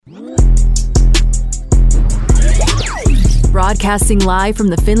Broadcasting live from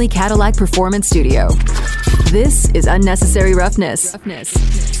the Finley Cadillac Performance Studio. This is Unnecessary Roughness.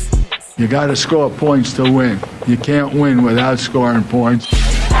 You got to score points to win. You can't win without scoring points.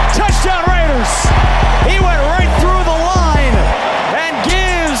 Touchdown Raiders! He went right through the line and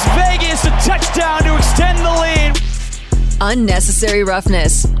gives Vegas a touchdown to extend the lead. Unnecessary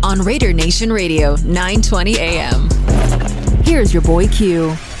Roughness on Raider Nation Radio, 920 AM. Here's your boy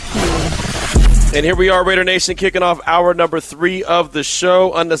Q. And here we are, Raider Nation, kicking off hour number 3 of the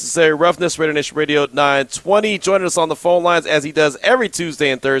show, Unnecessary Roughness, Raider Nation Radio 920. Joining us on the phone lines, as he does every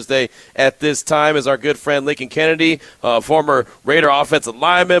Tuesday and Thursday at this time, is our good friend Lincoln Kennedy, former Raider offensive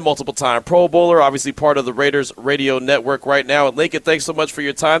lineman, multiple-time Pro Bowler, obviously part of the Raiders radio network right now. And Lincoln, thanks so much for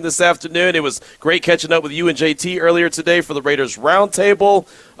your time this afternoon. It was great catching up with you and JT earlier today for the Raiders Roundtable.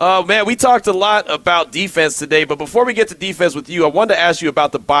 Man, we talked a lot about defense today, but before we get to defense with you, I wanted to ask you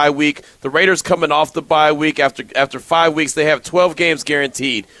about the bye week. The Raiders coming off the bye week. After 5 weeks, they have 12 games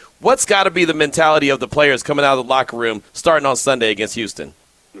guaranteed. What's got to be the mentality of the players coming out of the locker room starting on Sunday against Houston?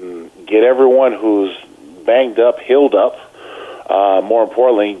 Get everyone who's banged up, healed up. More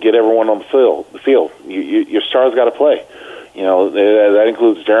importantly, get everyone on the field. Your stars got to play. You know, that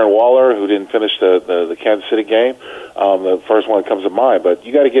includes Darren Waller, who didn't finish the Kansas City game. The first one that comes to mind. But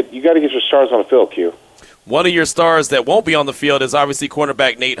you got to get your stars on the field, Q. One of your stars that won't be on the field is obviously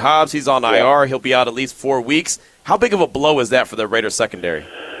cornerback Nate Hobbs. He's on IR. He'll be out at least 4 weeks. How big of a blow is that for the Raiders secondary?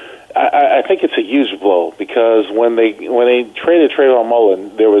 I think it's a huge blow because when they traded Trayvon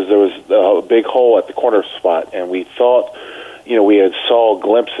Mullen, there was a big hole at the corner spot, and we thought, we had saw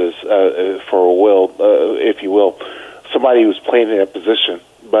glimpses for Will, if you will, somebody who's playing in that position,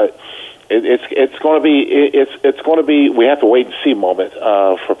 but. It's going to be we have to wait and see moment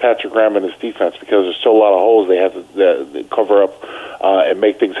for Patrick Graham and his defense because there's still a lot of holes they have to cover up and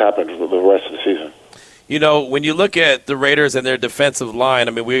make things happen for the rest of the season. When you look at the Raiders and their defensive line,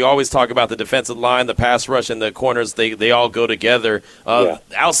 I mean, we always talk about the defensive line, the pass rush, and the corners. They all go together.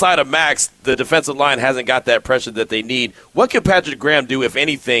 Outside of Max, the defensive line hasn't got that pressure that they need. What can Patrick Graham do, if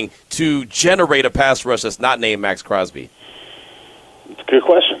anything, to generate a pass rush that's not named Max Crosby? It's a good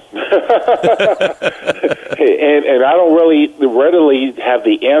question. and I don't really readily have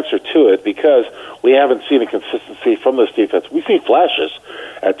the answer to it because we haven't seen a consistency from this defense. We've seen flashes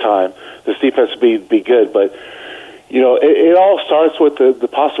at times. This defense be good, but it all starts with the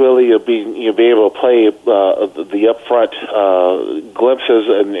possibility of being able to play the upfront glimpses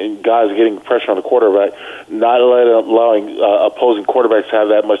and guys getting pressure on the quarterback, not allowing opposing quarterbacks to have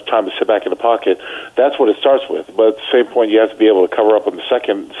that much time to sit back in the pocket. That's what it starts with. But at the same point, you have to be able to cover up on the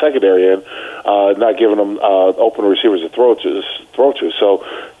secondary end, not giving them open receivers to throw to. So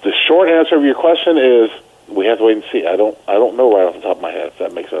the short answer of your question is we have to wait and see. I don't know right off the top of my head if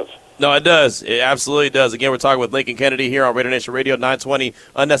that makes sense. No, it does. It absolutely does. Again, we're talking with Lincoln Kennedy here on Raider Nation Radio 920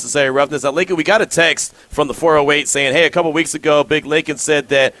 Unnecessary Roughness. Now, Lincoln, we got a text from the 408 saying, hey, a couple weeks ago, Big Lincoln said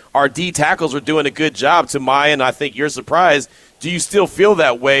that our D tackles are doing a good job. To my and I think you're surprised. Do you still feel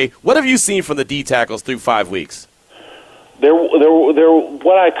that way? What have you seen from the D tackles through 5 weeks? They're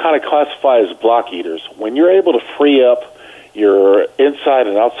what I kind of classify as block eaters. When you're able to free up your inside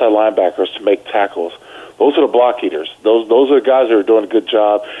and outside linebackers to make tackles, those are the block eaters. Those are the guys that are doing a good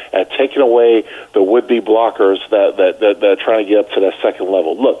job at taking away the would-be blockers that are trying to get up to that second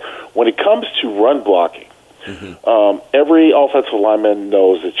level. Look, when it comes to run blocking, every offensive lineman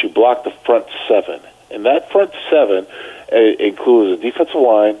knows that you block the front seven, and that front seven includes the defensive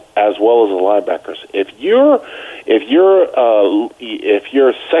line as well as the linebackers. If you're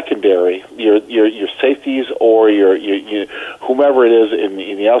secondary, your safeties or your whomever it is in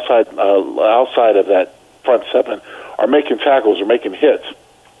the outside of that front seven are making tackles or making hits,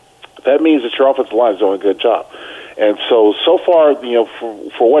 that means that your offensive line is doing a good job. And so far,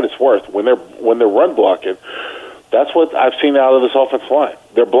 for what it's worth, when they're run blocking, that's what I've seen out of this offensive line.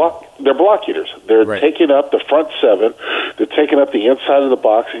 They're block eaters. They're taking up the front seven. They're taking up the inside of the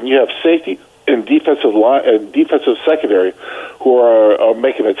box, and you have safety and defensive line and defensive secondary who are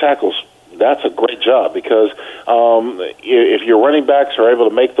making the tackles. That's a great job because if your running backs are able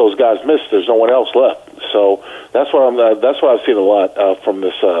to make those guys miss, there's no one else left. So that's what I've seen a lot from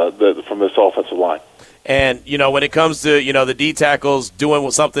this offensive line. And, when it comes to, the D tackles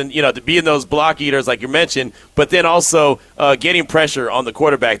doing something, to be in those block eaters like you mentioned, but then also getting pressure on the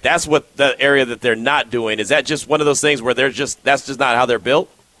quarterback, that's what the area that they're not doing. Is that just one of those things where that's just not how they're built?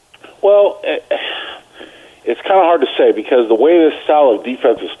 Well, It's kind of hard to say because the way this style of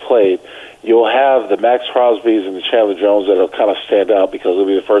defense is played, you'll have the Max Crosbys and the Chandler Jones that'll kind of stand out because they'll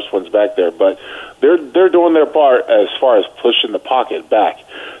be the first ones back there. But they're doing their part as far as pushing the pocket back.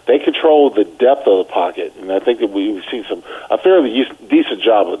 They control the depth of the pocket, and I think that we've seen a fairly decent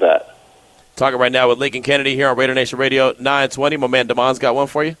job of that. Talking right now with Lincoln Kennedy here on Raider Nation Radio 920. My man Damon's got one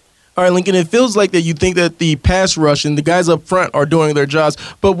for you. All right, Lincoln, it feels like that you think that the pass rush and the guys up front are doing their jobs,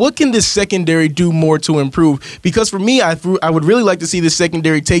 but what can this secondary do more to improve? Because for me, I would really like to see the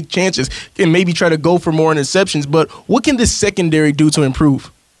secondary take chances and maybe try to go for more interceptions, but what can this secondary do to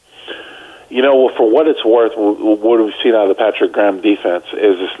improve? You know, for what it's worth, what we've seen out of the Patrick Graham defense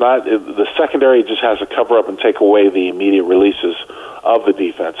is the secondary just has to cover up and take away the immediate releases of the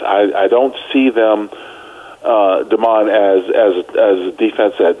defense. I don't see them, Damon, as a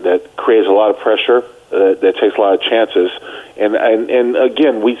defense that creates a lot of pressure, that takes a lot of chances, and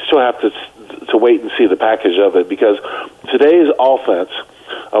again, we still have to wait and see the package of it because today's offense.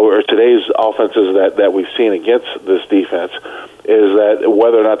 Or today's offenses that we've seen against this defense is that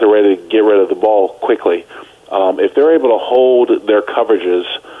whether or not they're ready to get rid of the ball quickly. If they're able to hold their coverages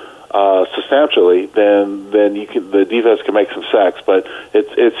substantially, then the defense can make some sacks. But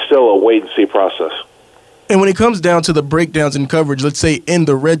it's still a wait and see process. And when it comes down to the breakdowns in coverage, let's say in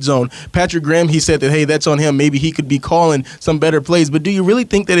the red zone, Patrick Graham, he said that, hey, that's on him. Maybe he could be calling some better plays. But do you really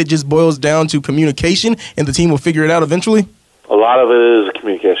think that it just boils down to communication and the team will figure it out eventually? A lot of it is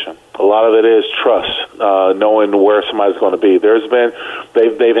communication. A lot of it is trust, knowing where somebody's going to be.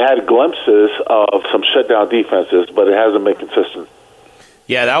 They've had glimpses of some shutdown defenses, but it hasn't been consistent.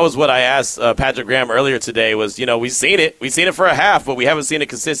 Yeah, that was what I asked Patrick Graham earlier today was, we've seen it. We've seen it for a half, but we haven't seen it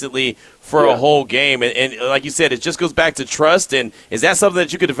consistently for a whole game. And like you said, it just goes back to trust. And is that something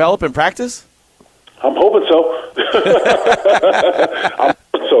that you could develop in practice? I'm hoping so. I'm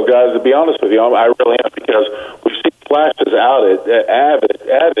hoping so, guys. To be honest with you, I really am because we've seen flashes out at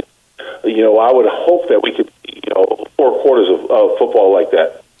Abbott. I would hope that we could, 4 quarters of football like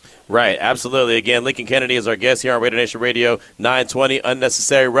that. Right, absolutely. Again, Lincoln Kennedy is our guest here on Raider Nation Radio 920,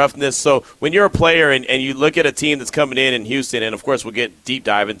 Unnecessary Roughness. So when you're a player and you look at a team that's coming in Houston, and, of course, we'll get deep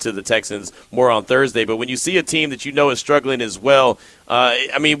dive into the Texans more on Thursday, but when you see a team that you know is struggling as well,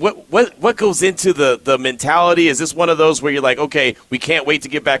 what goes into the mentality? Is this one of those where you're like, okay, we can't wait to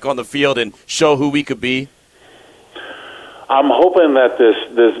get back on the field and show who we could be? I'm hoping that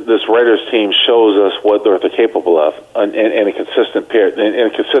this Raiders team shows us what they're capable of in a consistent period, in a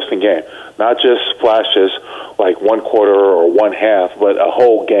consistent game, not just flashes like one quarter or one half, but a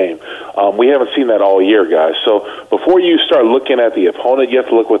whole game. We haven't seen that all year, guys. So before you start looking at the opponent, you have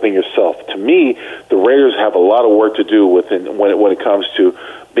to look within yourself. To me, the Raiders have a lot of work to do when it comes to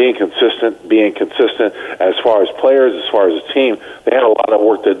being consistent as far as players, as far as a team. They have a lot of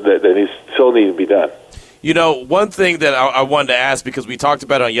work that still needs to be done. One thing that I wanted to ask, because we talked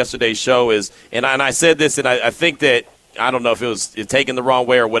about it on yesterday's show is, and I said this, and I think that, I don't know if it was taken the wrong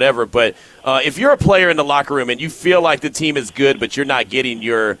way or whatever, but if you're a player in the locker room and you feel like the team is good, but you're not getting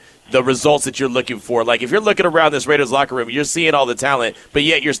the results that you're looking for, like if you're looking around this Raiders locker room, you're seeing all the talent, but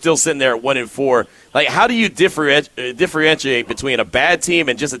yet you're still sitting there at 1-4, like how do you differentiate between a bad team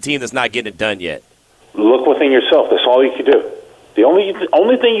and just a team that's not getting it done yet? Look within yourself. That's all you can do. The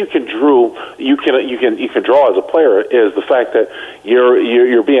only thing you can draw as a player is the fact that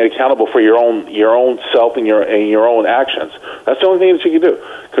you're being accountable for your own self and your own actions. That's the only thing that you can do.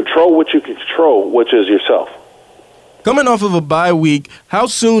 Control what you can control, which is yourself. Coming off of a bye week, how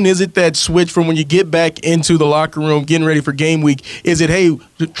soon is it that switch from when you get back into the locker room, getting ready for game week? Is it, hey,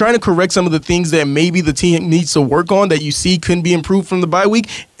 trying to correct some of the things that maybe the team needs to work on that you see couldn't be improved from the bye week,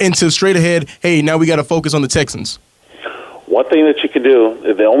 into straight ahead, hey, now we got to focus on the Texans? One thing that you can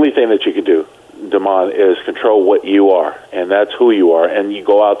do, the only thing that you can do, Damon, is control what you are, and that's who you are. And you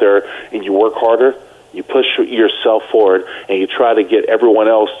go out there and you work harder, you push yourself forward, and you try to get everyone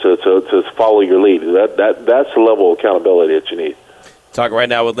else to follow your lead. That's the level of accountability that you need. Talking right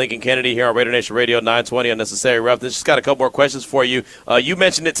now with Lincoln Kennedy here on Raider Nation Radio 920 Unnecessary Roughness. Just got a couple more questions for you. You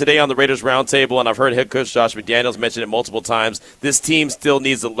mentioned it today on the Raiders Roundtable, and I've heard head coach Josh McDaniels mention it multiple times. This team still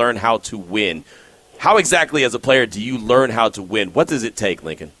needs to learn how to win. How exactly, as a player, do you learn how to win? What does it take,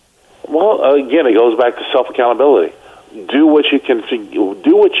 Lincoln? Well, again, it goes back to self-accountability. Do what you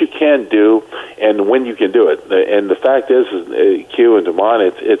can do, and when you can do it. And the fact is Q and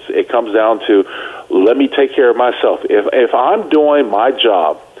Damon, it comes down to let me take care of myself. If I'm doing my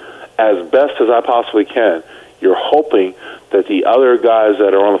job as best as I possibly can, you're hoping that the other guys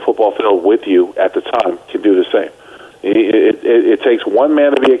that are on the football field with you at the time can do the same. It takes one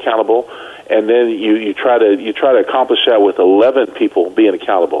man to be accountable, and then you try to accomplish that with 11 people being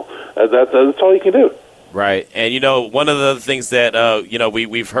accountable. That's all you can do. Right. And, one of the things that,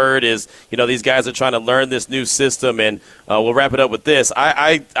 we've heard is, these guys are trying to learn this new system. And we'll wrap it up with this.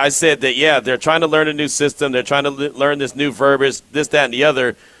 I said that, yeah, they're trying to learn a new system. They're trying to learn this new verbiage, this, that, and the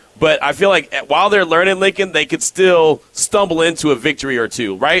other. But I feel like while they're learning, Lincoln, they could still stumble into a victory or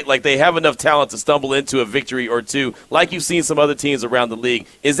two, right? Like they have enough talent to stumble into a victory or two, like you've seen some other teams around the league.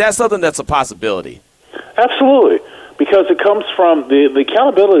 Is that something that's a possibility? Absolutely, because it comes from the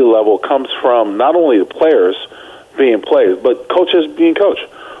accountability level comes from not only the players being played, but coaches being coached.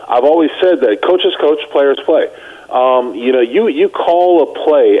 I've always said that coaches coach, players play. You call a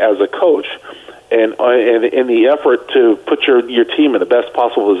play as a coach, and in the effort to put your team in the best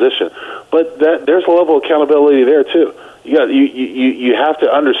possible position. But there's a level of accountability there too. You have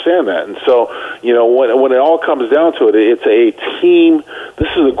to understand that. And so, when it all comes down to it, it's a team. This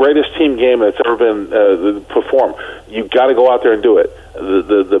is the greatest team game that's ever been performed. You've got to go out there and do it.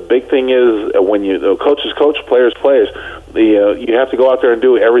 The big thing is when coaches coach, players players. You have to go out there and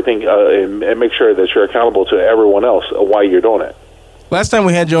do everything and make sure that you're accountable to everyone else while you're doing it. Last time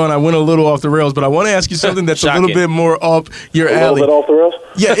we had you on, I went a little off the rails, but I want to ask you something that's a little bit more up your alley. A little bit off the rails?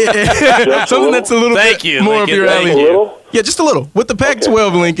 Yeah, something that's a little bit more up your alley. Yeah, just a little. With the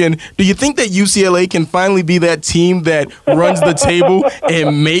Pac-12, Lincoln, do you think that UCLA can finally be that team that runs the table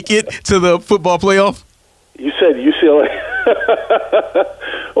and make it to the football playoff? You said UCLA.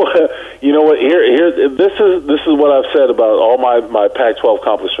 Well, you know what? This is what I've said about all my Pac-12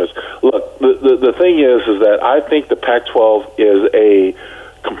 accomplishments. Look, the thing is that I think the Pac-12 is a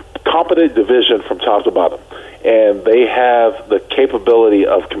competent division from top to bottom, and they have the capability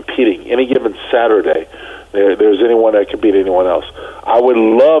of competing any given Saturday. There's anyone that can beat anyone else. I would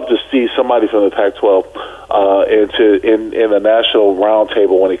love to see somebody from the Pac-12 in the national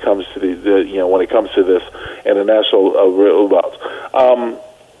roundtable when it comes to when it comes to this and the national bouts.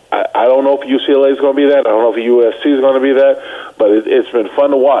 I don't know if UCLA is going to be that. I don't know if USC is going to be that. But it's been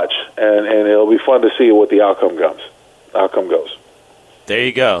fun to watch, and it'll be fun to see what the outcome goes. There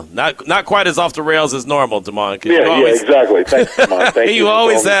you go. Not quite as off the rails as normal, Damon. Yeah, exactly. Thanks, Damon. Thank you. You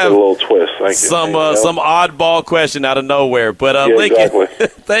always have a little twist. Thank you. Some oddball question out of nowhere. But Lincoln, exactly.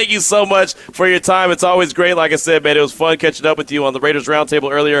 Thank you so much for your time. It's always great. Like I said, man, it was fun catching up with you on the Raiders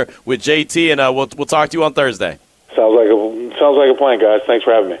Roundtable earlier with JT, and we'll talk to you on Thursday. Sounds like a plan, guys. Thanks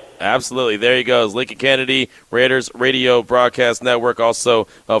for having me. Absolutely. There he goes. Lincoln Kennedy, Raiders Radio Broadcast Network, also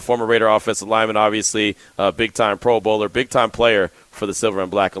a former Raider offensive lineman, obviously a big-time Pro Bowler, big-time player for the Silver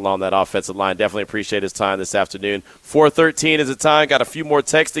and Black along that offensive line. Definitely appreciate his time this afternoon. 4:13 is the time. Got a few more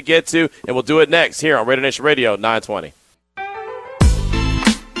texts to get to, and we'll do it next here on Raider Nation Radio 920.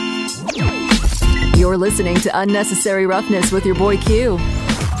 You're listening to Unnecessary Roughness with your boy Q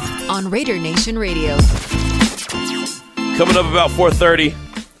on Raider Nation Radio. Coming up about 4:30,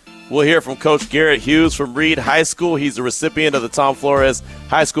 we'll hear from Coach Garrett Hughes from Reed High School. He's the recipient of the Tom Flores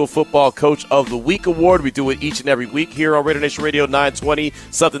High School Football Coach of the Week Award. We do it each and every week here on Raider Nation Radio 920,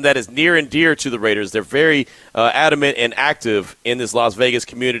 something that is near and dear to the Raiders. They're very adamant and active in this Las Vegas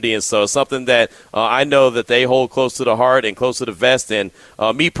community, and so something that I know that they hold close to the heart and close to the vest, and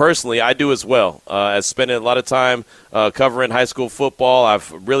me personally, I do as well. I've spent a lot of time covering high school football.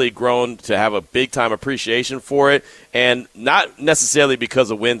 I've really grown to have a big-time appreciation for it, and not necessarily because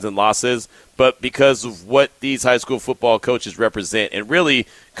of wins and losses, but because of what these high school football coaches represent, and really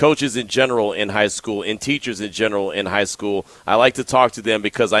coaches in general in high school and teachers in general in high school. I like to talk to them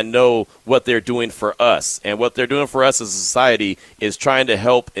because I know what they're doing for us, and what they're doing for us as a society is trying to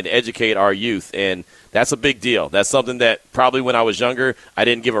help and educate our youth, and that's a big deal. That's something that probably when I was younger, I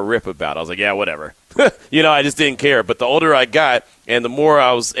didn't give a rip about. I was like, yeah, whatever. I just didn't care. But the older I got and the more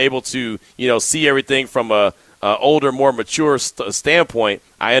I was able to, see everything from a older, more mature standpoint,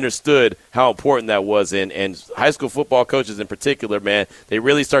 I understood how important that was. And high school football coaches in particular, man, they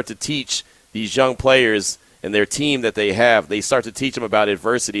really start to teach these young players and their team that they have, they start to teach them about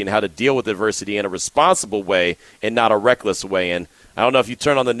adversity and how to deal with adversity in a responsible way and not a reckless way. And I don't know if you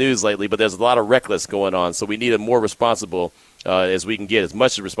turn on the news lately, but there's a lot of reckless going on. So we need a more responsible as we can get, as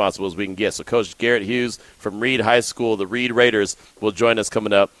much as responsible as we can get. So Coach Garrett Hughes from Reed High School, the Reed Raiders, will join us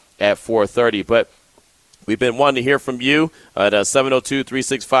coming up at 4:30. But we've been wanting to hear from you at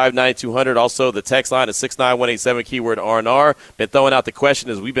 702-365-9200. Also, the text line is 69187, keyword R&R. Been throwing out the question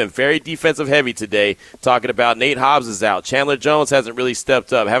as we've been very defensive heavy today, talking about Nate Hobbs is out. Chandler Jones hasn't really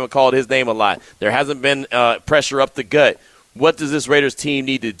stepped up. Haven't called his name a lot. There hasn't been pressure up the gut. What does this Raiders team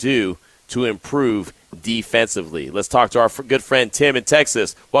need to do to improve defensively? Let's talk to our good friend Tim in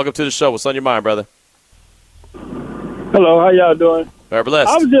Texas. Welcome to the show. What's on your mind, brother? Hello, how y'all doing? Very blessed.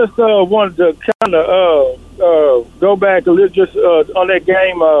 I was just wanted to kind of go back a little just on that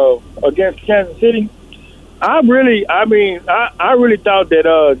game against Kansas City. I really thought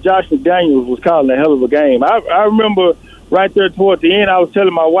that Josh McDaniels was calling a hell of a game. I remember right there towards the end, I was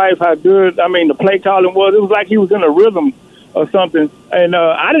telling my wife how good, the play calling was. It was like he was in a rhythm or something. And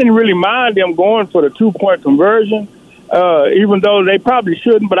I didn't really mind them going for the 2-point conversion, even though they probably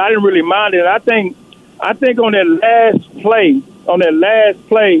shouldn't, but I didn't really mind it. I think on that last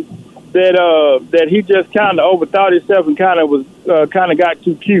play, that he just kind of overthought himself and kind of got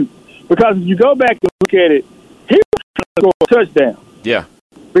too cute. Because if you go back and look at it, he was trying to score a touchdown. Yeah.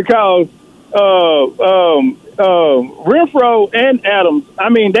 Because Renfro and Adams,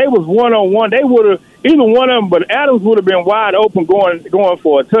 they was one-on-one. They would have, either one of them, but Adams would have been wide open going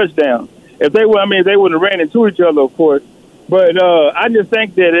for a touchdown. If they were, they wouldn't have ran into each other, of course. But I just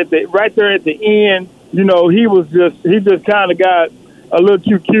think that right there at the end, he just kind of got a little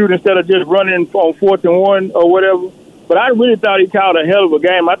too cute instead of just running on 4th and 1 or whatever. But I really thought he called a hell of a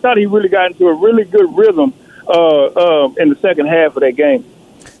game. I thought he really got into a really good rhythm in the second half of that game.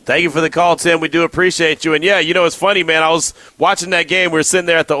 Thank you for the call, Tim. We do appreciate you. And, yeah, it's funny, man. I was watching that game. We were sitting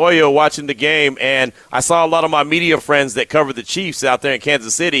there at the Oyo watching the game, and I saw a lot of my media friends that cover the Chiefs out there in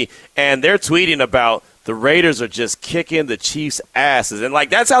Kansas City, and they're tweeting about the Raiders are just kicking the Chiefs' asses. And,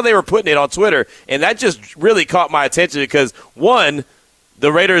 that's how they were putting it on Twitter. And that just really caught my attention because, one,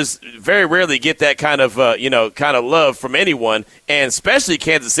 the Raiders very rarely get that kind of love from anyone, and especially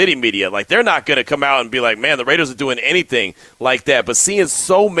Kansas City media. They're not going to come out and be like, man, the Raiders are doing anything like that. But seeing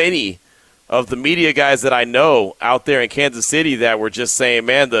so many of the media guys that I know out there in Kansas City that were just saying,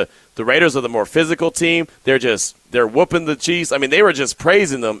 man, the Raiders are the more physical team. They're whooping the Chiefs. They were just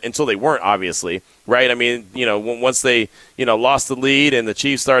praising them until they weren't, obviously, right? Once they, lost the lead and the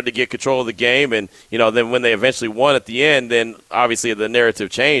Chiefs started to get control of the game and, then when they eventually won at the end, then obviously the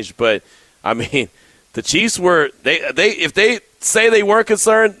narrative changed. But, the Chiefs were if they say they weren't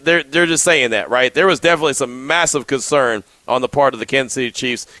concerned, they're just saying that, right? There was definitely some massive concern on the part of the Kansas City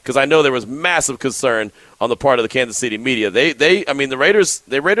Chiefs because I know there was massive concern on the part of the Kansas City media.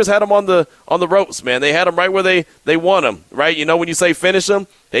 The Raiders had them on the ropes, man. They had them right where they want them, right? When you say finish them,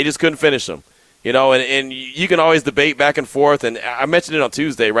 they just couldn't finish them. And you can always debate back and forth. And I mentioned it on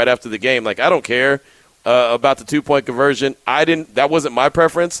Tuesday right after the game. I don't care about the 2-point conversion. That wasn't my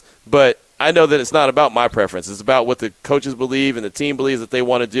preference, but I know that it's not about my preference. It's about what the coaches believe and the team believes that they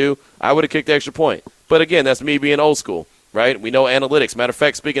want to do. I would have kicked the extra point. But, again, that's me being old school, right? We know analytics. Matter of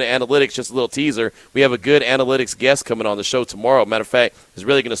fact, speaking of analytics, just a little teaser, we have a good analytics guest coming on the show tomorrow. Matter of fact, is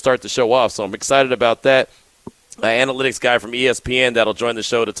really going to start the show off, so I'm excited about that. Analytics guy from ESPN that'll join the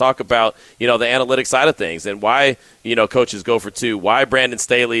show to talk about, the analytics side of things and why, coaches go for 2, why Brandon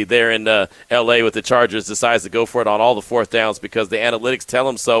Staley there in L.A. with the Chargers decides to go for it on all the 4th downs because the analytics tell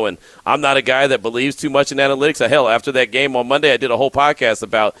him so. And I'm not a guy that believes too much in analytics. Hell, after that game on Monday, I did a whole podcast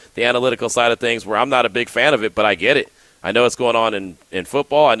about the analytical side of things where I'm not a big fan of it, but I get it. I know it's going on in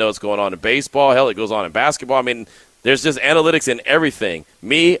football. I know it's going on in baseball. Hell, it goes on in basketball. There's just analytics in everything.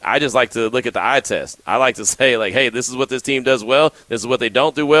 Me, I just like to look at the eye test. I like to say, hey, this is what this team does well. This is what they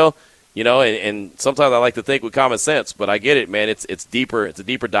don't do well. And sometimes I like to think with common sense. But I get it, man. It's deeper. It's a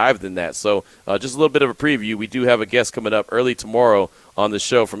deeper dive than that. So just a little bit of a preview. We do have a guest coming up early tomorrow on the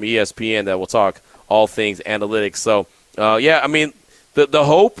show from ESPN that will talk all things analytics. So, the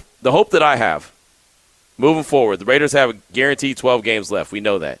hope that I have moving forward, the Raiders have a guaranteed 12 games left. We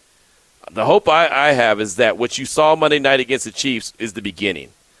know that. The hope I have is that what you saw Monday night against the Chiefs is the beginning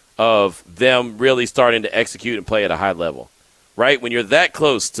of them really starting to execute and play at a high level, right? When you're that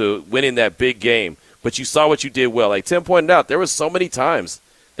close to winning that big game, but you saw what you did well. Like Tim pointed out, there was so many times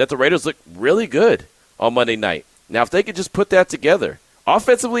that the Raiders looked really good on Monday night. Now, if they could just put that together,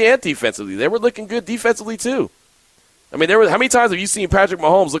 offensively and defensively, they were looking good defensively too. How many times have you seen Patrick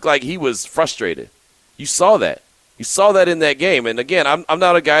Mahomes look like he was frustrated? You saw that. You saw that in that game. And, again, I'm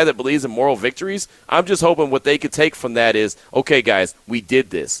not a guy that believes in moral victories. I'm just hoping what they could take from that is, okay, guys, we did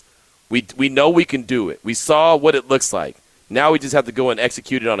this. We know we can do it. We saw what it looks like. Now we just have to go and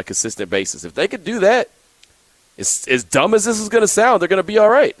execute it on a consistent basis. If they could do that, as dumb as this is going to sound, they're going to be all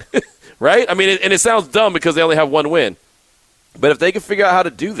right, right? And it sounds dumb because they only have one win. But if they can figure out how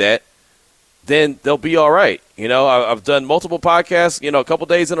to do that, then they'll be all right. I've done multiple podcasts, a couple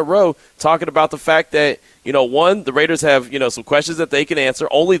days in a row talking about the fact that, one, the Raiders have, some questions that they can answer.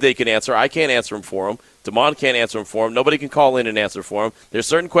 Only they can answer. I can't answer them for them. Damon can't answer them for them. Nobody can call in and answer for them. There's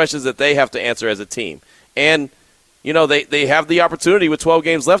certain questions that they have to answer as a team. And, they have the opportunity with 12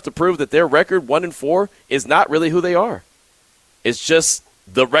 games left to prove that their record, 1-4, is not really who they are. It's just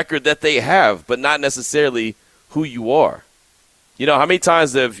the record that they have, but not necessarily who you are. How many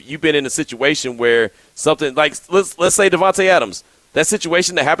times have you been in a situation where something like, let's say Davante Adams, that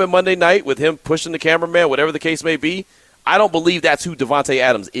situation that happened Monday night with him pushing the cameraman, whatever the case may be, I don't believe that's who Davante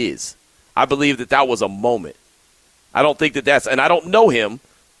Adams is. I believe that was a moment. I don't think that's – and I don't know him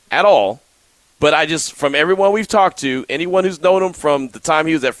at all, but I just – from everyone we've talked to, anyone who's known him from the time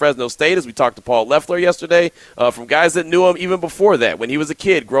he was at Fresno State, as we talked to Paul Loeffler yesterday, from guys that knew him even before that, when he was a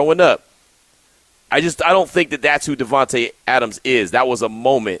kid growing up, I don't think that's who Davante Adams is. That was a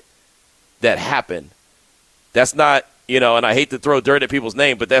moment that happened. That's not – and I hate to throw dirt at people's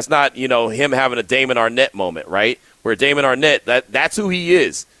name, but that's not, him having a Damon Arnett moment, right? Where Damon Arnett, that's who he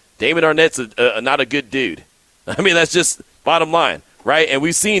is. Damon Arnett's not a good dude. I mean, that's just bottom line, right? And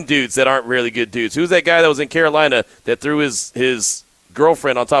we've seen dudes that aren't really good dudes. Who's that guy that was in Carolina that threw his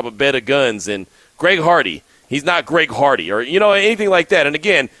girlfriend on top of a bed of guns? And Greg Hardy. He's not Greg Hardy or, anything like that. And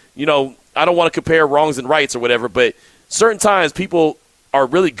again, I don't want to compare wrongs and rights or whatever, but certain times people are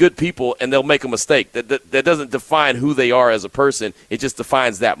really good people and they'll make a mistake. That doesn't define who they are as a person. It just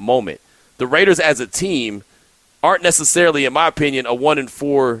defines that moment. The Raiders as a team aren't necessarily, in my opinion, a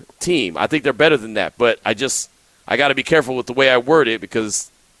 1-4 team. I think they're better than that, but I got to be careful with the way I word it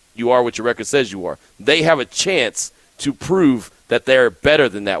because you are what your record says you are. They have a chance to prove that they're better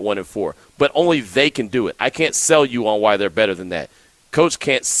than that 1-4, but only they can do it. I can't sell you on why they're better than that. Coach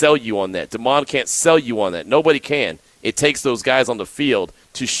can't sell you on that. DeMond can't sell you on that. Nobody can. It takes those guys on the field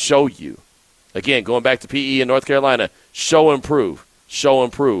to show you. Again, going back to PE in North Carolina, show and prove, show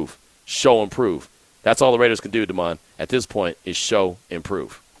and prove, show and prove. That's all the Raiders can do, DeMond, at this point is show and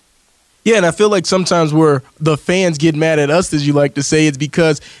prove. Yeah, and I feel like sometimes where the fans get mad at us, as you like to say, it's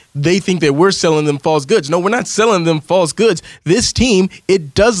because they think that we're selling them false goods. No, we're not selling them false goods. This team,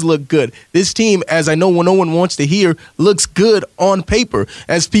 it does look good. This team, as I know no one wants to hear, looks good on paper.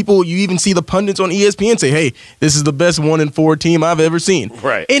 As people, you even see the pundits on ESPN say, hey, this is the best 1-4 team I've ever seen.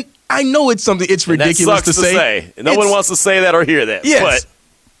 Right. And I know it's ridiculous to say. No one wants to say that or hear that. Yes.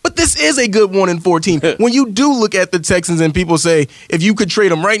 But this is a good 1-4 team. When you do look at the Texans and people say, if you could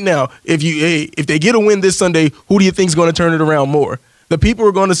trade them right now, if they get a win this Sunday, who do you think is going to turn it around more? The people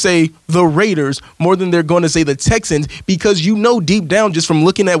are going to say the Raiders more than they're going to say the Texans because deep down just from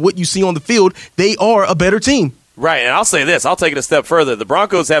looking at what you see on the field, they are a better team. Right, and I'll say this. I'll take it a step further. The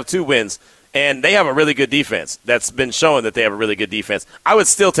Broncos have 2 wins, and they have a really good defense. That's been showing that they have a really good defense. I would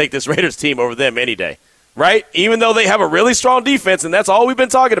still take this Raiders team over them any day. Right? Even though they have a really strong defense, and that's all we've been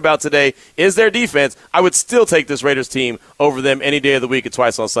talking about today is their defense, I would still take this Raiders team over them any day of the week and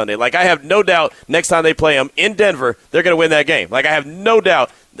twice on Sunday. Like, I have no doubt next time they play them in Denver, they're going to win that game. Like, I have no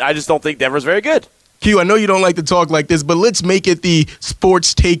doubt. I just don't think Denver's very good. Q, I know you don't like to talk like this, but let's make it the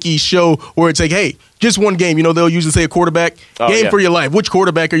sports takey show where it's like, hey, just one game. They'll usually say a quarterback. Game for your life. Which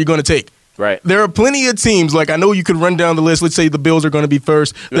quarterback are you going to take? Right. There are plenty of teams, like I know you could run down the list. Let's say the Bills are going to be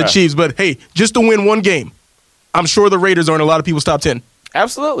first, the Chiefs. But, hey, just to win one game, I'm sure the Raiders are in a lot of people's top 10.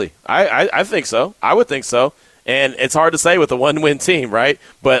 Absolutely. I think so. I would think so. And it's hard to say with a one-win team, right?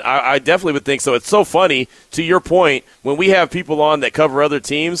 But I definitely would think so. It's so funny, to your point, when we have people on that cover other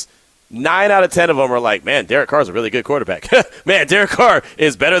teams, 9 out of 10 of them are like, man, Derek Carr's a really good quarterback. Man, Derek Carr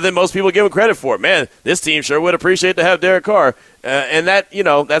is better than most people give him credit for. Man, this team sure would appreciate to have Derek Carr. And that,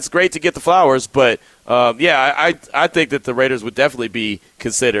 that's great to get the flowers. But, I think that the Raiders would definitely be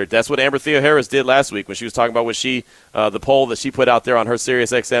considered. That's what Amber Theoharis did last week when she was talking about the poll that she put out there on her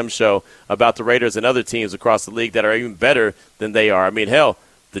SiriusXM show about the Raiders and other teams across the league that are even better than they are. I mean, hell,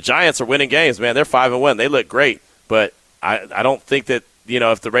 the Giants are winning games, man. They're 5-1. They look great. But I don't think that,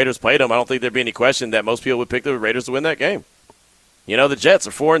 if the Raiders played them, I don't think there'd be any question that most people would pick the Raiders to win that game. The Jets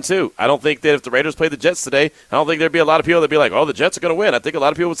are 4-2. I don't think that if the Raiders played the Jets today, I don't think there'd be a lot of people that'd be like, oh, the Jets are going to win. I think a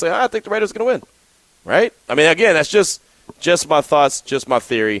lot of people would say, I think the Raiders are going to win. Right? I mean, again, that's just my thoughts, just my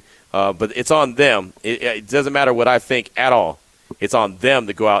theory. But it's on them. It doesn't matter what I think at all. It's on them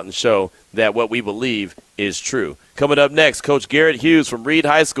to go out and show that what we believe is true. Coming up next, Coach Garrett Hughes from Reed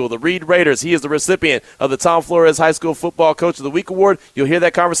High School, the Reed Raiders. He is the recipient of the Tom Flores High School Football Coach of the Week Award. You'll hear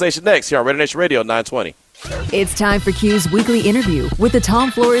that conversation next here on Raider Nation Radio 920. It's time for Q's weekly interview with the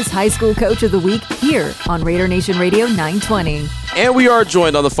Tom Flores High School Coach of the Week here on Raider Nation Radio 920. And we are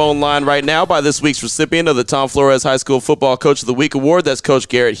joined on the phone line right now by this week's recipient of the Tom Flores High School Football Coach of the Week Award. That's Coach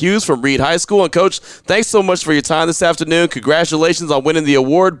Garrett Hughes from Reed High School. And, Coach, thanks so much for your time this afternoon. Congratulations on winning the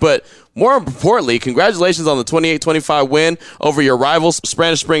award. But more importantly, congratulations on the 28-25 win over your rival,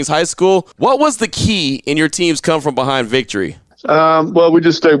 Spanish Springs High School. What was the key in your team's come-from-behind victory? Well, we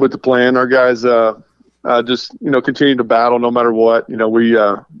just stayed with the plan. Our guys just continued to battle no matter what. We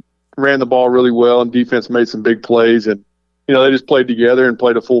ran the ball really well, and defense made some big plays. And, they just played together and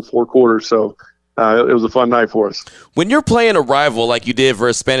played a full 4 quarters. So it was a fun night for us. When you're playing a rival like you did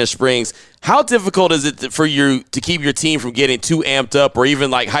versus Spanish Springs, how difficult is it for you to keep your team from getting too amped up or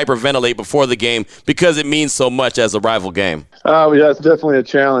even like hyperventilate before the game because it means so much as a rival game? Yeah, it's definitely a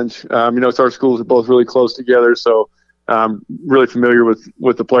challenge. It's our schools are both really close together, so I'm really familiar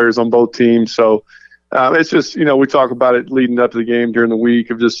with the players on both teams. So it's just, we talk about it leading up to the game during the week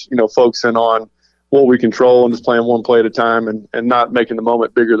of just, focusing on what we control and just playing one play at a time and not making the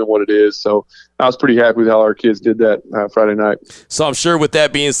moment bigger than what it is. So I was pretty happy with how our kids did that Friday night. So I'm sure with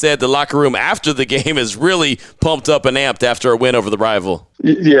that being said, the locker room after the game is really pumped up and amped after a win over the rival.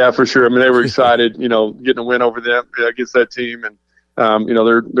 Yeah, for sure. I mean, they were excited, getting a win over them against that team. And,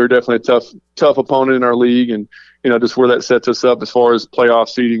 they're definitely a tough opponent in our league. And, just where that sets us up as far as playoff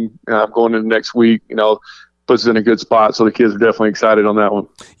seeding going into next week, puts us in a good spot. So the kids are definitely excited on that one.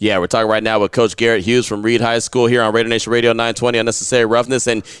 Yeah, we're talking right now with Coach Garrett Hughes from Reed High School here on Raider Nation Radio 920 Unnecessary Roughness.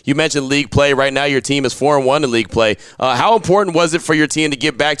 And you mentioned league play. Right now your team is 4-1 in league play. How important was it for your team to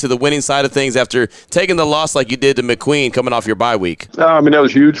get back to the winning side of things after taking the loss like you did to McQueen coming off your bye week? That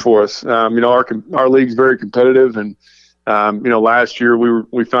was huge for us. Our league's very competitive. And, last year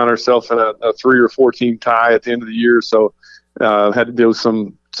we found ourselves in a 3 or 4 team tie at the end of the year. So had to deal with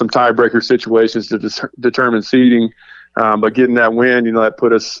some tiebreaker situations to determine seeding. But getting that win, that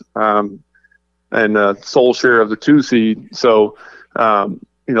put us in sole share of the 2 seed. So,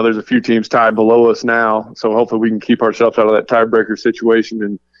 there's a few teams tied below us now. So hopefully we can keep ourselves out of that tiebreaker situation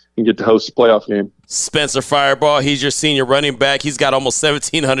and get to host the playoff game. Spencer Fireball, he's your senior running back. He's got almost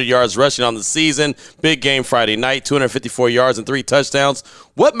 1,700 yards rushing on the season. Big game Friday night, 254 yards and 3 touchdowns.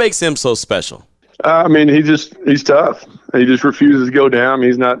 What makes him so special? He's tough. He just refuses to go down.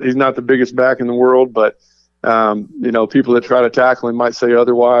 He's not the biggest back in the world, but people that try to tackle him might say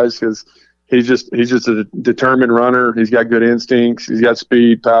otherwise because he's just a determined runner. He's got good instincts. He's got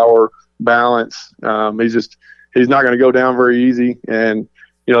speed, power, balance. He's not going to go down very easy. And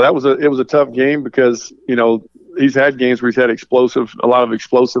it was a tough game because he's had games where he's had a lot of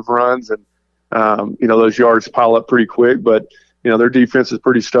explosive runs, and those yards pile up pretty quick. But their defense is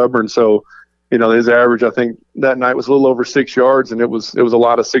pretty stubborn, so. His average, I think, that night was a little over 6 yards, and it was a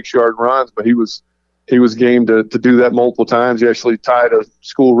lot of 6-yard runs. But he was game to do that multiple times. He actually tied a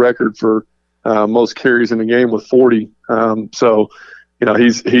school record for most carries in the game with 40.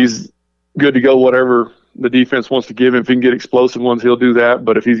 He's good to go. Whatever the defense wants to give him, if he can get explosive ones, he'll do that.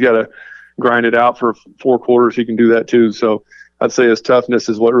 But if he's got to grind it out for 4 quarters, he can do that too. So. I'd say his toughness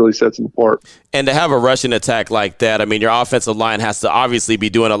is what really sets him apart. And to have a rushing attack like that, your offensive line has to obviously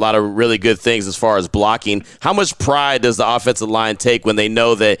be doing a lot of really good things as far as blocking. How much pride does the offensive line take when they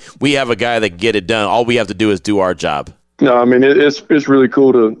know that we have a guy that can get it done? All we have to do is do our job. No, it's really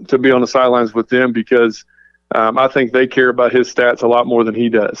cool to be on the sidelines with them because I think they care about his stats a lot more than he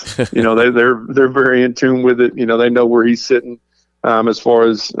does. They're very in tune with it. They know where he's sitting. As far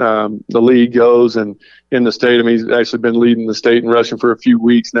as the league goes and in the state. He's actually been leading the state in rushing for a few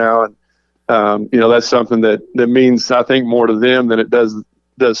weeks now. And, that's something that means, I think, more to them than it does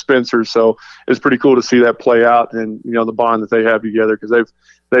Spencer. So it's pretty cool to see that play out and, the bond that they have together because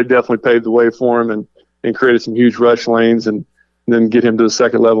they've definitely paved the way for him and created some huge rush lanes and then get him to the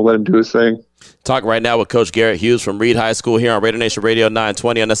second level, let him do his thing. Talking right now with Coach Garrett Hughes from Reed High School here on Raider Nation Radio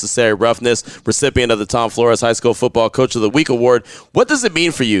 920 Unnecessary Roughness, recipient of the Tom Flores High School Football Coach of the Week Award. What does it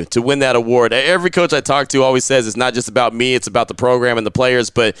mean for you to win that award? Every coach I talk to always says it's not just about me, it's about the program and the players,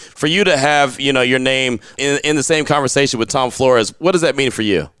 but for you to have, your name in the same conversation with Tom Flores, what does that mean for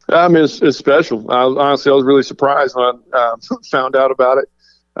you? It's special. Honestly, I was really surprised when I found out about it.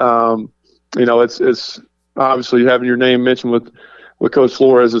 It's obviously having your name mentioned with Coach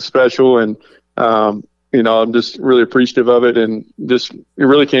Flores is special, and I'm just really appreciative of it, and just it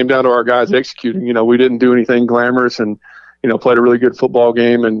really came down to our guys executing. We didn't do anything glamorous, and played a really good football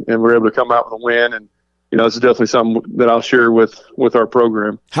game, and we were able to come out with a win. And it's definitely something that I'll share with our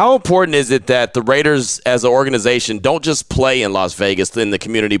program. How important is it that the Raiders as an organization don't just play in Las Vegas in the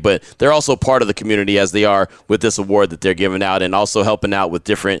community, but they're also part of the community as they are with this award that they're giving out and also helping out with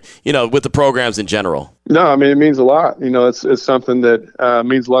different, with the programs in general? No, it means a lot. It's something that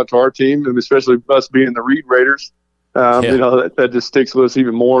means a lot to our team, and especially us being the Reed Raiders. That just sticks with us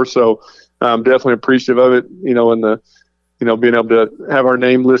even more. So I'm definitely appreciative of it, being able to have our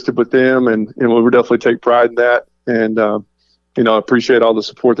name listed with them, and we would definitely take pride in that. And, appreciate all the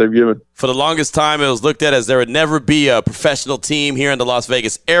support they've given. For the longest time, it was looked at as there would never be a professional team here in the Las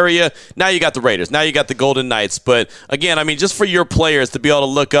Vegas area. Now you got the Raiders. Now you got the Golden Knights. But, again, I mean, just for your players to be able to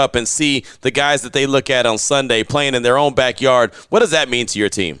look up and see the guys that they look at on Sunday playing in their own backyard, what does that mean to your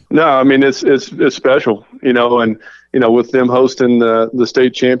team? No, I mean, it's special, and with them hosting the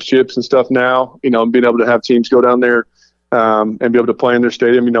state championships and stuff now, and being able to have teams go down there and be able to play in their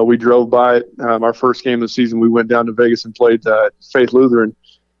stadium. We drove by it. Our first game of the season, we went down to Vegas and played Faith Lutheran,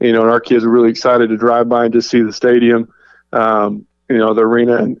 and our kids were really excited to drive by and just see the stadium, the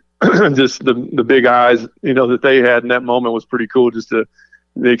arena, and just the big eyes, that they had in that moment was pretty cool just to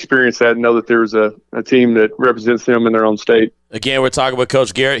experience that and know that there's a team that represents them in their own state. Again, we're talking with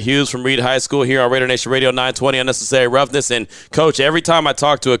Coach Garrett Hughes from Reed High School here on Raider Nation Radio 920 Unnecessary Roughness. And, Coach, every time I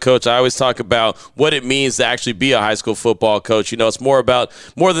talk to a coach, I always talk about what it means to actually be a high school football coach. It's more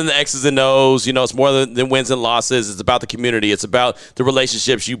than the X's and O's. It's more than wins and losses. It's about the community. It's about the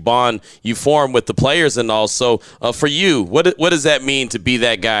relationships you form with the players. And also, for you, what does that mean to be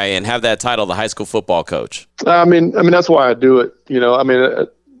that guy and have that title, the high school football coach? I mean, that's why I do it.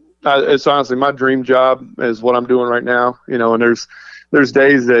 It's honestly my dream job is what I'm doing right now, and there's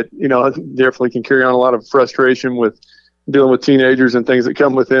days that, definitely can carry on a lot of frustration with dealing with teenagers and things that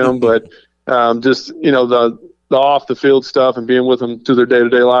come with them. But just, the off the field stuff and being with them through their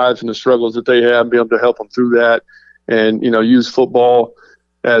day-to-day lives and the struggles that they have and being able to help them through that and, use football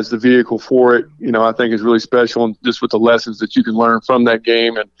as the vehicle for it, I think is really special. And just with the lessons that you can learn from that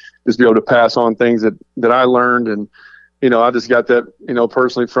game and just be able to pass on things that I learned. And, I just got that,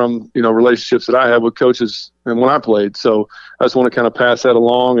 personally from, relationships that I had with coaches and when I played. So I just want to kind of pass that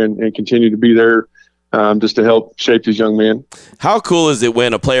along and continue to be there just to help shape these young men. How cool is it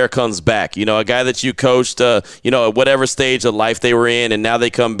when a player comes back? A guy that you coached, at whatever stage of life they were in, and now they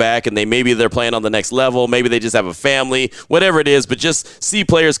come back and they're playing on the next level. Maybe they just have a family, whatever it is, but just see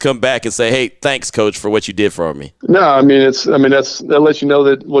players come back and say, hey, thanks, coach, for what you did for me. No, that lets you know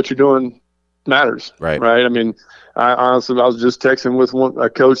that what you're doing matters. Right. I honestly, I was just texting with a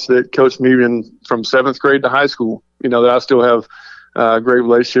coach that coached me from 7th grade to high school, that I still have a great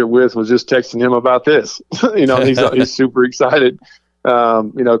relationship with, was just texting him about this. He's super excited.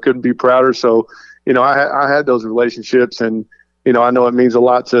 Couldn't be prouder. So, I had those relationships and, I know it means a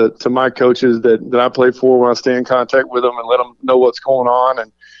lot to my coaches that I play for when I stay in contact with them and let them know what's going on.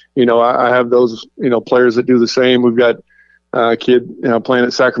 And, I have those, players that do the same. We've got a kid, playing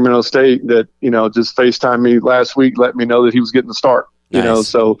at Sacramento State that, just FaceTimed me last week, let me know that he was getting the start, Nice.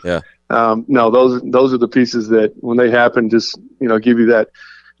 So, yeah. Those are the pieces that when they happen, just, give you that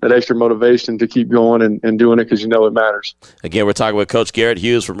extra motivation to keep going and doing it because it matters. Again, we're talking with Coach Garrett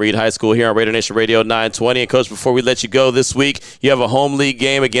Hughes from Reed High School here on Raider Nation Radio 920. And, Coach, before we let you go this week, you have a home league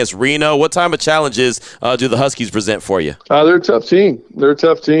game against Reno. What type of challenges do the Huskies present for you? They're a tough team.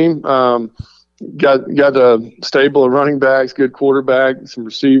 Got a stable of running backs, good quarterback, some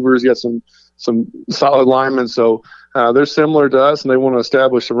receivers, got some solid linemen. So they're similar to us, and they want to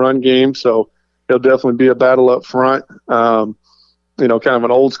establish a run game. So it'll definitely be a battle up front. Kind of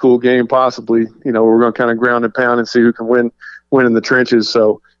an old school game possibly. We're going to kind of ground and pound and see who can win in the trenches.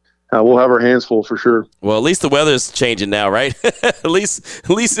 So we'll have our hands full for sure. Well, at least the weather's changing now, right? at least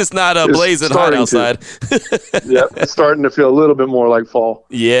it's not blazing hot outside. Yep, it's starting to feel a little bit more like fall.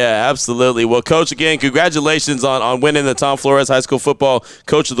 Yeah, absolutely. Well, Coach, again, congratulations on winning the Tom Flores High School Football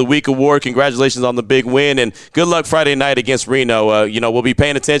Coach of the Week Award. Congratulations on the big win, and good luck Friday night against Reno. We'll be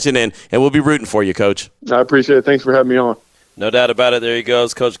paying attention, and we'll be rooting for you, Coach. I appreciate it. Thanks for having me on. No doubt about it. There he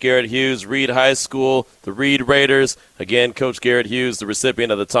goes, Coach Garrett Hughes, Reed High School, the Reed Raiders. Again, Coach Garrett Hughes, the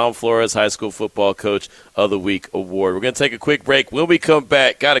recipient of the Tom Flores High School Football Coach of the Week Award. We're going to take a quick break. When we come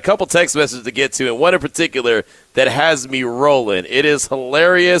back, got a couple text messages to get to, and one in particular that has me rolling. It is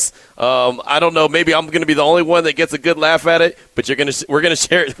hilarious. I don't know, maybe I'm going to be the only one that gets a good laugh at it, but we're going to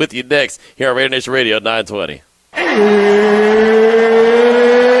share it with you next here on Raider Nation Radio 920.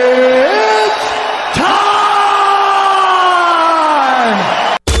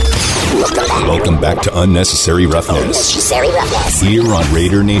 Welcome back to Unnecessary Roughness. Here on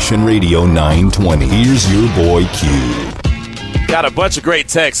Raider Nation Radio 920. Here's your boy Q. Got a bunch of great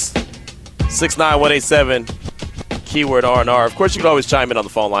texts. 69187, keyword R&R. Of course, you can always chime in on the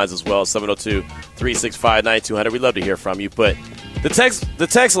phone lines as well. 702-365-9200. We'd love to hear from you. But the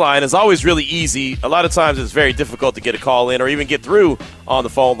text line is always really easy. A lot of times it's very difficult to get a call in or even get through on the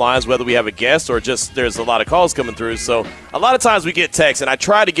phone lines, whether we have a guest or just there's a lot of calls coming through. So a lot of times we get texts, and I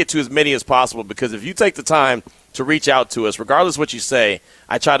try to get to as many as possible because if you take the time to reach out to us. Regardless of what you say,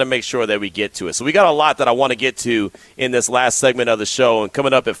 I try to make sure that we get to it. So we got a lot that I want to get to in this last segment of the show. And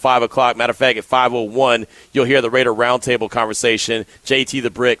coming up at 5 o'clock, matter of fact, at 5:01, you'll hear the Raider Roundtable conversation. JT the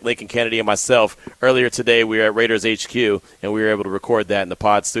Brick, Lincoln Kennedy, and myself. Earlier today, we were at Raiders HQ, and we were able to record that in the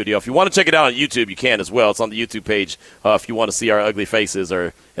pod studio. If you want to check it out on YouTube, you can as well. It's on the YouTube page if you want to see our ugly faces,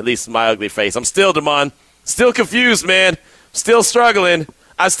 or at least my ugly face. I'm still, Damon, still confused, man. Still struggling.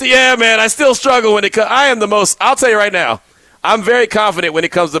 I still struggle when it comes. I am the most, I'll tell you right now, I'm very confident when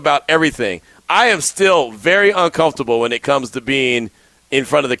it comes about everything. I am still very uncomfortable when it comes to being in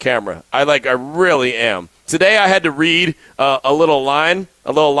front of the camera. I really am. Today I had to read a little liner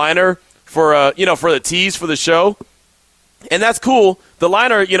for the tease for the show. And that's cool. The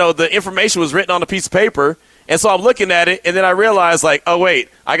liner, the information was written on a piece of paper. And so I'm looking at it, and then I realized, oh, wait,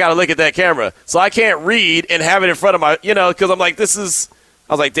 I got to look at that camera. So I can't read and have it in front of my, because I'm like, I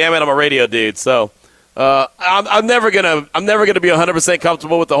was like, damn it, I'm a radio dude. So I'm never gonna be 100%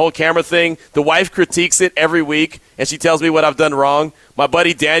 comfortable with the whole camera thing. The wife critiques it every week, and she tells me what I've done wrong. My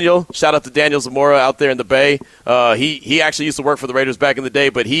buddy Daniel, shout out to Daniel Zamora out there in the Bay. He actually used to work for the Raiders back in the day,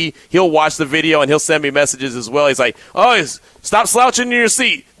 but he'll watch the video and he'll send me messages as well. He's like, oh, stop slouching in your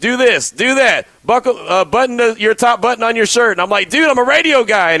seat. Do this, do that. Buckle, button your top button on your shirt. And I'm like, dude, I'm a radio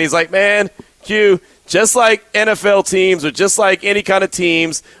guy. And he's like, man, Q. Just like NFL teams or just like any kind of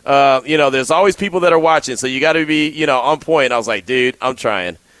teams, there's always people that are watching, so you got to be, on point. I was like, dude, I'm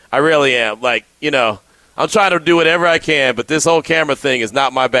trying. I really am. I'm trying to do whatever I can, but this whole camera thing is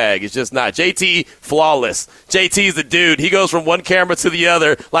not my bag. It's just not. JT, flawless. JT's the dude. He goes from one camera to the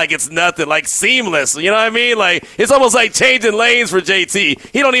other like it's nothing, like seamless. You know what I mean? Like, it's almost like changing lanes for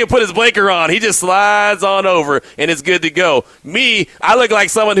JT. He don't even put his blinker on. He just slides on over, and it's good to go. Me, I look like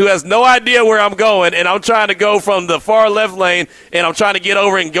someone who has no idea where I'm going, and I'm trying to go from the far left lane, and I'm trying to get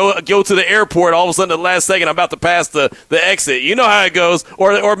over and go to the airport. All of a sudden, the last second, I'm about to pass the exit. You know how it goes.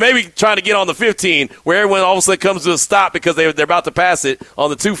 Or maybe trying to get on the 15, where everyone all of a sudden comes to a stop because they're about to pass it on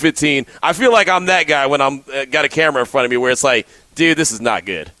the 215. I feel like I'm that guy when I'm got a camera in front of me where it's like, dude, this is not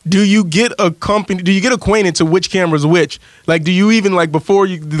good. Do you get acquainted to which camera's which? Like, do you even, before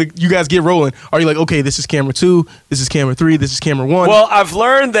you guys get rolling, are you like, okay, this is camera 2, this is camera 3, this is camera 1? Well, I've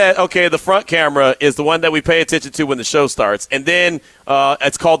learned that, okay, the front camera is the one that we pay attention to when the show starts. And then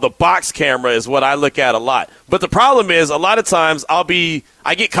it's called the box camera is what I look at a lot. But the problem is a lot of times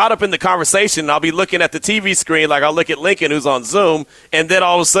I get caught up in the conversation, and I'll be looking at the TV screen, like I'll look at Lincoln who's on Zoom, and then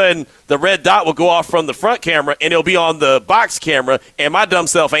all of a sudden the red dot will go off from the front camera, and it'll be on the box camera, and my dumb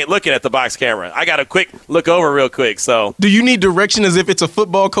self ain't looking at the box camera. I got to quick look over real quick. So, do you need direction as if it's a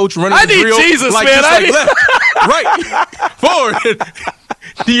football coach running the drill? I need Jesus, man. Left, right, forward.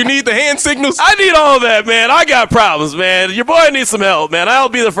 Do you need the hand signals? I need all that, man. I got problems, man. Your boy needs some help, man. I'll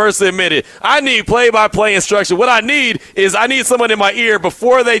be the first to admit it. I need play-by-play instruction. What I need is someone in my ear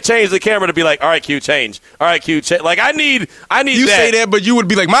before they change the camera to be like, all right, Q, change. All right, Q, change. Like, I need you that. Say that, but you would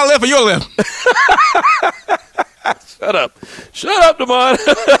be like, my left or your left? Shut up, Damon.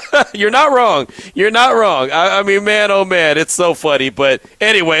 You're not wrong. I mean, man, oh, man, it's so funny. But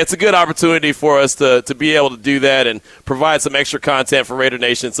anyway, it's a good opportunity for us to be able to do that and provide some extra content for Raider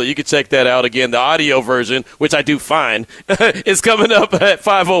Nation. So you can check that out. Again, the audio version, which I do fine, is coming up at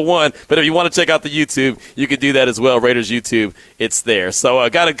 5:01. But if you want to check out the YouTube, you can do that as well. Raiders YouTube, it's there. So I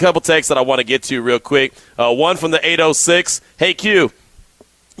got a couple texts that I want to get to real quick. One from the 806. Hey, Q.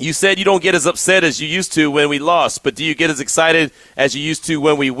 You said you don't get as upset as you used to when we lost, but do you get as excited as you used to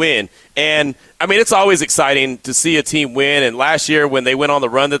when we win? And, I mean, it's always exciting to see a team win. And last year when they went on the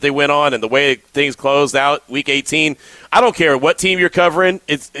run that they went on and the way things closed out, Week 18, I don't care what team you're covering.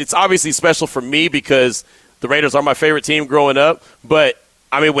 It's obviously special for me because the Raiders are my favorite team growing up. But,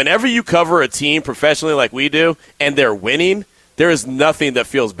 I mean, whenever you cover a team professionally like we do and they're winning, there is nothing that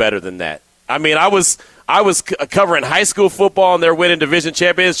feels better than that. I mean, I was covering high school football, and they're winning division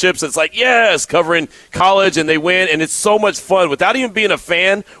championships. It's like, yes, covering college, and they win, and it's so much fun. Without even being a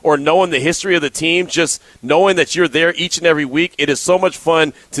fan or knowing the history of the team, just knowing that you're there each and every week, it is so much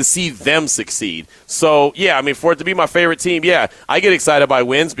fun to see them succeed. So, yeah, I mean, for it to be my favorite team, yeah, I get excited by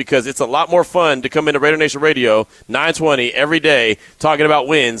wins because it's a lot more fun to come into Raider Nation Radio, 920, every day, talking about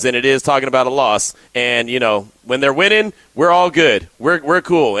wins than it is talking about a loss. And, you know, when they're winning, we're all good. We're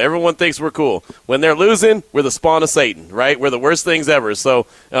cool. Everyone thinks we're cool. When they're losing, we're the spawn of Satan, right? We're the worst things ever. So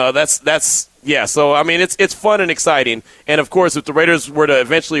that's Yeah, so, I mean, it's fun and exciting. And, of course, if the Raiders were to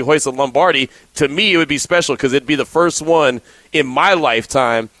eventually hoist a Lombardi, to me it would be special because it'd be the first one in my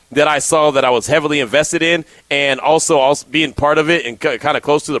lifetime that I saw that I was heavily invested in, and also being part of it and kind of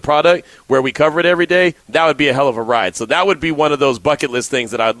close to the product where we cover it every day. That would be a hell of a ride. So that would be one of those bucket list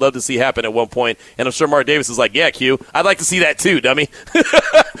things that I'd love to see happen at one point. And I'm sure Mark Davis is like, yeah, Q, I'd like to see that too, dummy.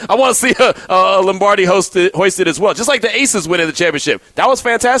 I want to see a Lombardi hoisted as well, just like the Aces winning the championship. That was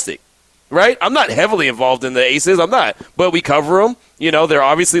fantastic. Right? I'm not heavily involved in the Aces. I'm not. But we cover them. You know, they're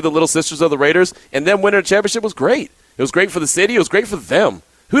obviously the little sisters of the Raiders. And them winning the championship was great. It was great for the city. It was great for them.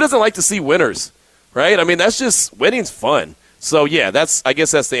 Who doesn't like to see winners? Right? I mean, that's just – winning's fun. So, yeah, I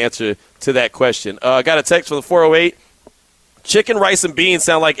guess that's the answer to that question. I got a text from the 408. Chicken, rice, and beans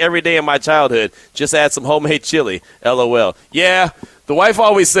sound like every day in my childhood. Just add some homemade chili. LOL. Yeah, the wife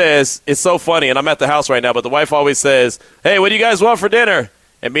always says – it's so funny, and I'm at the house right now, but the wife always says, hey, what do you guys want for dinner?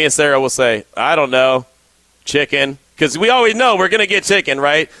 And me and Sarah will say, I don't know, chicken. Because we always know we're going to get chicken,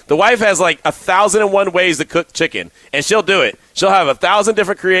 right? The wife has like 1,001 ways to cook chicken, and she'll do it. She'll have 1,000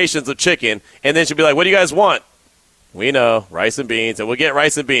 different creations of chicken, and then she'll be like, what do you guys want? We know, rice and beans, and we'll get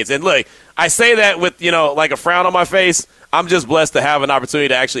rice and beans. And look, I say that with, like a frown on my face. I'm just blessed to have an opportunity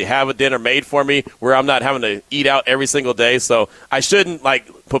to actually have a dinner made for me where I'm not having to eat out every single day. So I shouldn't,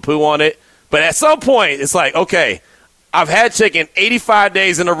 poo-poo on it. But at some point, it's like, okay, I've had chicken 85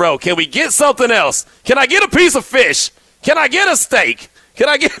 days in a row. Can we get something else? Can I get a piece of fish? Can I get a steak? Can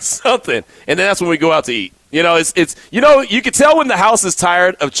I get something? And then that's when we go out to eat. It's you can tell when the house is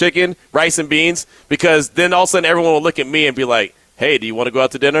tired of chicken, rice, and beans because then all of a sudden everyone will look at me and be like, hey, do you want to go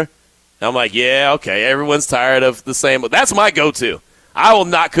out to dinner? And I'm like, yeah, okay, everyone's tired of the same. That's my go-to. I will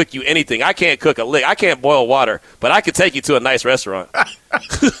not cook you anything. I can't cook a lick. I can't boil water, but I can take you to a nice restaurant.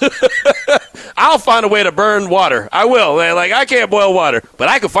 I'll find a way to burn water. I will. Man. I can't boil water, but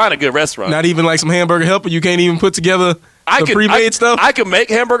I can find a good restaurant. Not even like some hamburger helper? You can't even put together some pre-made stuff? I can make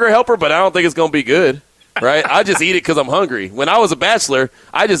hamburger helper, but I don't think it's going to be good. Right? I just eat it because I'm hungry. When I was a bachelor,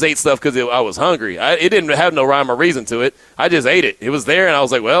 I just ate stuff because I was hungry. It didn't have no rhyme or reason to it. I just ate it. It was there, and I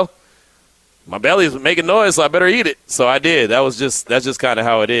was like, well, my belly's making noise, so I better eat it. So I did. That's just kind of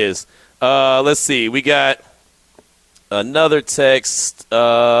how it is. Let's see. We got another text.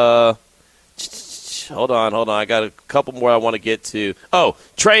 Hold on. I got a couple more I want to get to. Oh,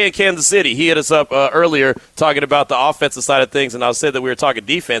 Trey in Kansas City. He hit us up earlier talking about the offensive side of things, and I said that we were talking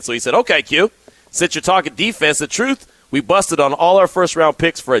defense. So he said, okay, Q, since you're talking defense, the truth, we busted on all our first-round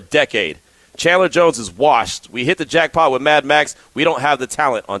picks for a decade. Chandler Jones is washed. We hit the jackpot with Mad Max. We don't have the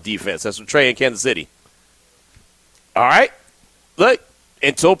talent on defense. That's from Trey in Kansas City. All right. Look,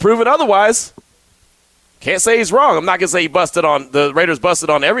 until proven otherwise, can't say he's wrong. I'm not going to say the Raiders busted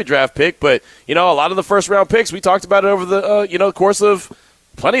on every draft pick, but, a lot of the first-round picks, we talked about it over the, course of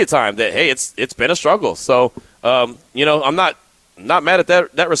plenty of time that, hey, it's been a struggle. So, I'm not mad at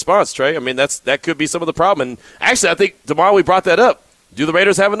that response, Trey. I mean, that could be some of the problem. And actually, I think, tomorrow we brought that up. Do the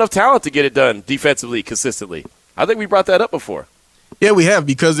Raiders have enough talent to get it done defensively consistently? I think we brought that up before. Yeah, we have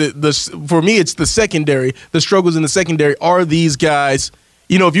because for me, it's the secondary. The struggles in the secondary are these guys.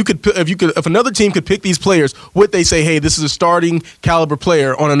 If another team could pick these players, would they say, hey, this is a starting caliber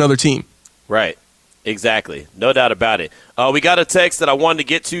player on another team? Right. Exactly. No doubt about it. We got a text that I wanted to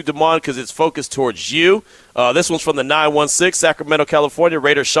get to, Damon, because it's focused towards you. This one's from the 916, Sacramento, California.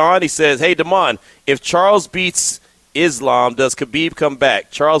 Raider Sean, he says, hey, Damon, if Charles beats Islam, does Khabib come back?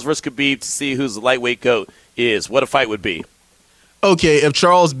 Charles versus Khabib to see who's the lightweight GOAT is. What a fight would be. Okay, if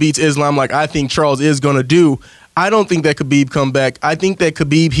Charles beats Islam like I think Charles is going to do, I don't think that Khabib come back. I think that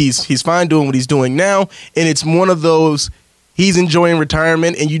Khabib, he's fine doing what he's doing now, and it's one of those he's enjoying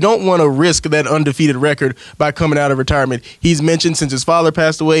retirement, and you don't want to risk that undefeated record by coming out of retirement. He's mentioned since his father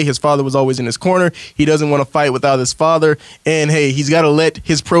passed away, his father was always in his corner. He doesn't want to fight without his father, and, hey, he's got to let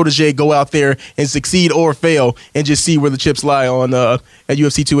his protege go out there and succeed or fail and just see where the chips lie on at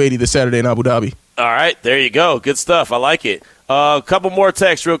UFC 280 this Saturday in Abu Dhabi. All right, there you go. Good stuff. I like it. A couple more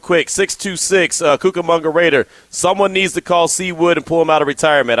texts real quick. 626, Cucamonga Raider. Someone needs to call Seawood and pull him out of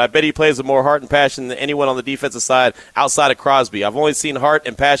retirement. I bet he plays with more heart and passion than anyone on the defensive side outside of Crosby. I've only seen heart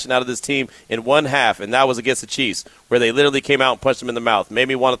and passion out of this team in one half, and that was against the Chiefs, where they literally came out and punched him in the mouth. Made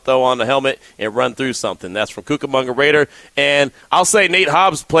me want to throw on the helmet and run through something. That's from Cucamonga Raider. And I'll say Nate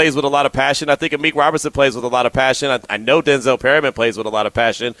Hobbs plays with a lot of passion. I think Amik Robertson plays with a lot of passion. I know Denzel Perryman plays with a lot of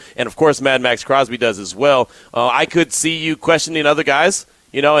passion. And, of course, Mad Max Crosby does as well. I could see you questioning other guys,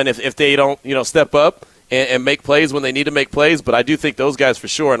 and if they don't, step up and make plays when they need to make plays. But I do think those guys for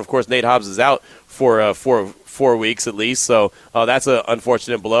sure. And, of course, Nate Hobbs is out for 4 weeks at least. So that's an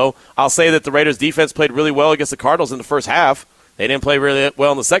unfortunate blow. I'll say that the Raiders' defense played really well against the Cardinals in the first half. They didn't play really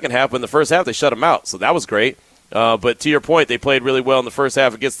well in the second half, but in the first half they shut them out, so that was great. But to your point, they played really well in the first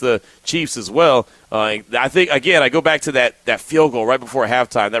half against the Chiefs as well. I think, again, I go back to that field goal right before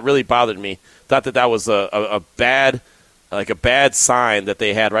halftime. That really bothered me. Thought that was a bad sign that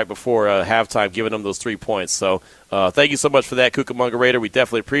they had right before halftime, giving them those 3 points. So thank you so much for that, Cucamonga Raider. We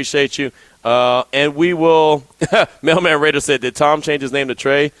definitely appreciate you. And we will – Mailman Raider said, did Tom change his name to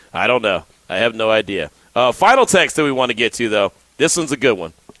Trey? I don't know. I have no idea. Final text that we want to get to, though. This one's a good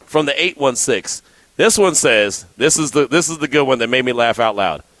one. From the 816. This one says, this is the good one that made me laugh out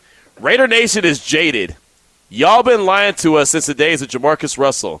loud. Raider Nation is jaded. Y'all been lying to us since the days of Jamarcus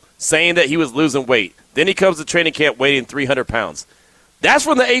Russell, saying that he was losing weight. Then he comes to training camp weighing 300 pounds. That's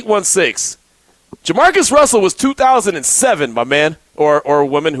from the 816. Jamarcus Russell was 2007, my man, or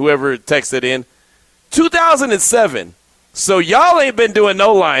woman, whoever texted in. 2007. So y'all ain't been doing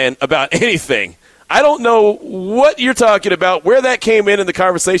no lying about anything. I don't know what you're talking about, where that came in the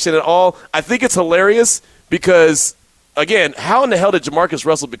conversation at all. I think it's hilarious because, again, how in the hell did Jamarcus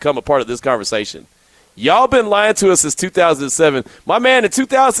Russell become a part of this conversation? Y'all been lying to us since 2007. My man, in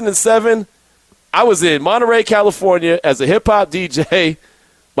 2007, I was in Monterey, California as a hip-hop DJ.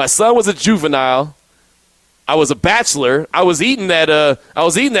 My son was a juvenile. I was a bachelor. I was eating that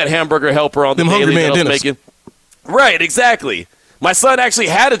hamburger helper on the daily that I was making. Right, exactly. My son actually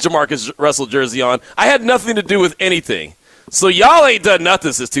had a Jamarcus Russell jersey on. I had nothing to do with anything. So y'all ain't done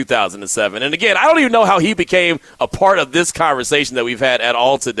nothing since 2007. And again, I don't even know how he became a part of this conversation that we've had at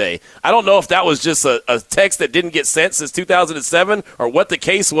all today. I don't know if that was just a text that didn't get sent since 2007 or what the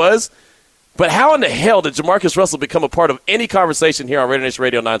case was. But how in the hell did Jamarcus Russell become a part of any conversation here on Raider Nation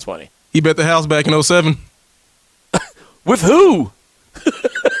Radio 920? He bet the house back in 07. With who?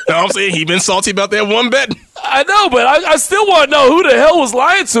 No, I'm saying he been salty about that one bet. I know, but I still want to know who the hell was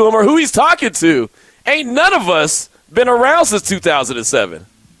lying to him or who he's talking to. Ain't none of us been around since 2007.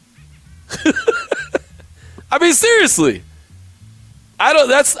 I mean, seriously.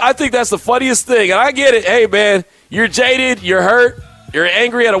 I think that's the funniest thing. And I get it. Hey, man, you're jaded, you're hurt, you're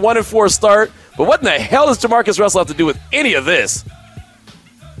angry at a 1-4 start. But what in the hell does Jamarcus Russell have to do with any of this?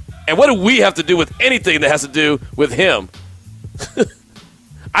 And what do we have to do with anything that has to do with him?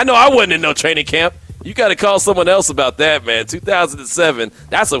 I know I wasn't in no training camp. You got to call someone else about that, man. 2007,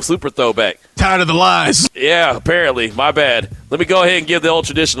 that's a super throwback. Tired of the lies. Yeah, apparently. My bad. Let me go ahead and give the old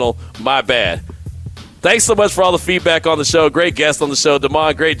traditional my bad. Thanks so much for all the feedback on the show. Great guest on the show.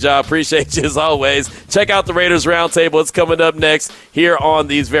 Damon, great job. Appreciate you as always. Check out the Raiders Roundtable. It's coming up next here on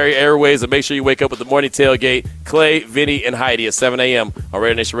these very airways. And make sure you wake up with the morning tailgate. Clay, Vinny, and Heidi at 7 a.m. on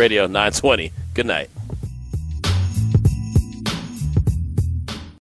Raider Nation Radio 920. Good night.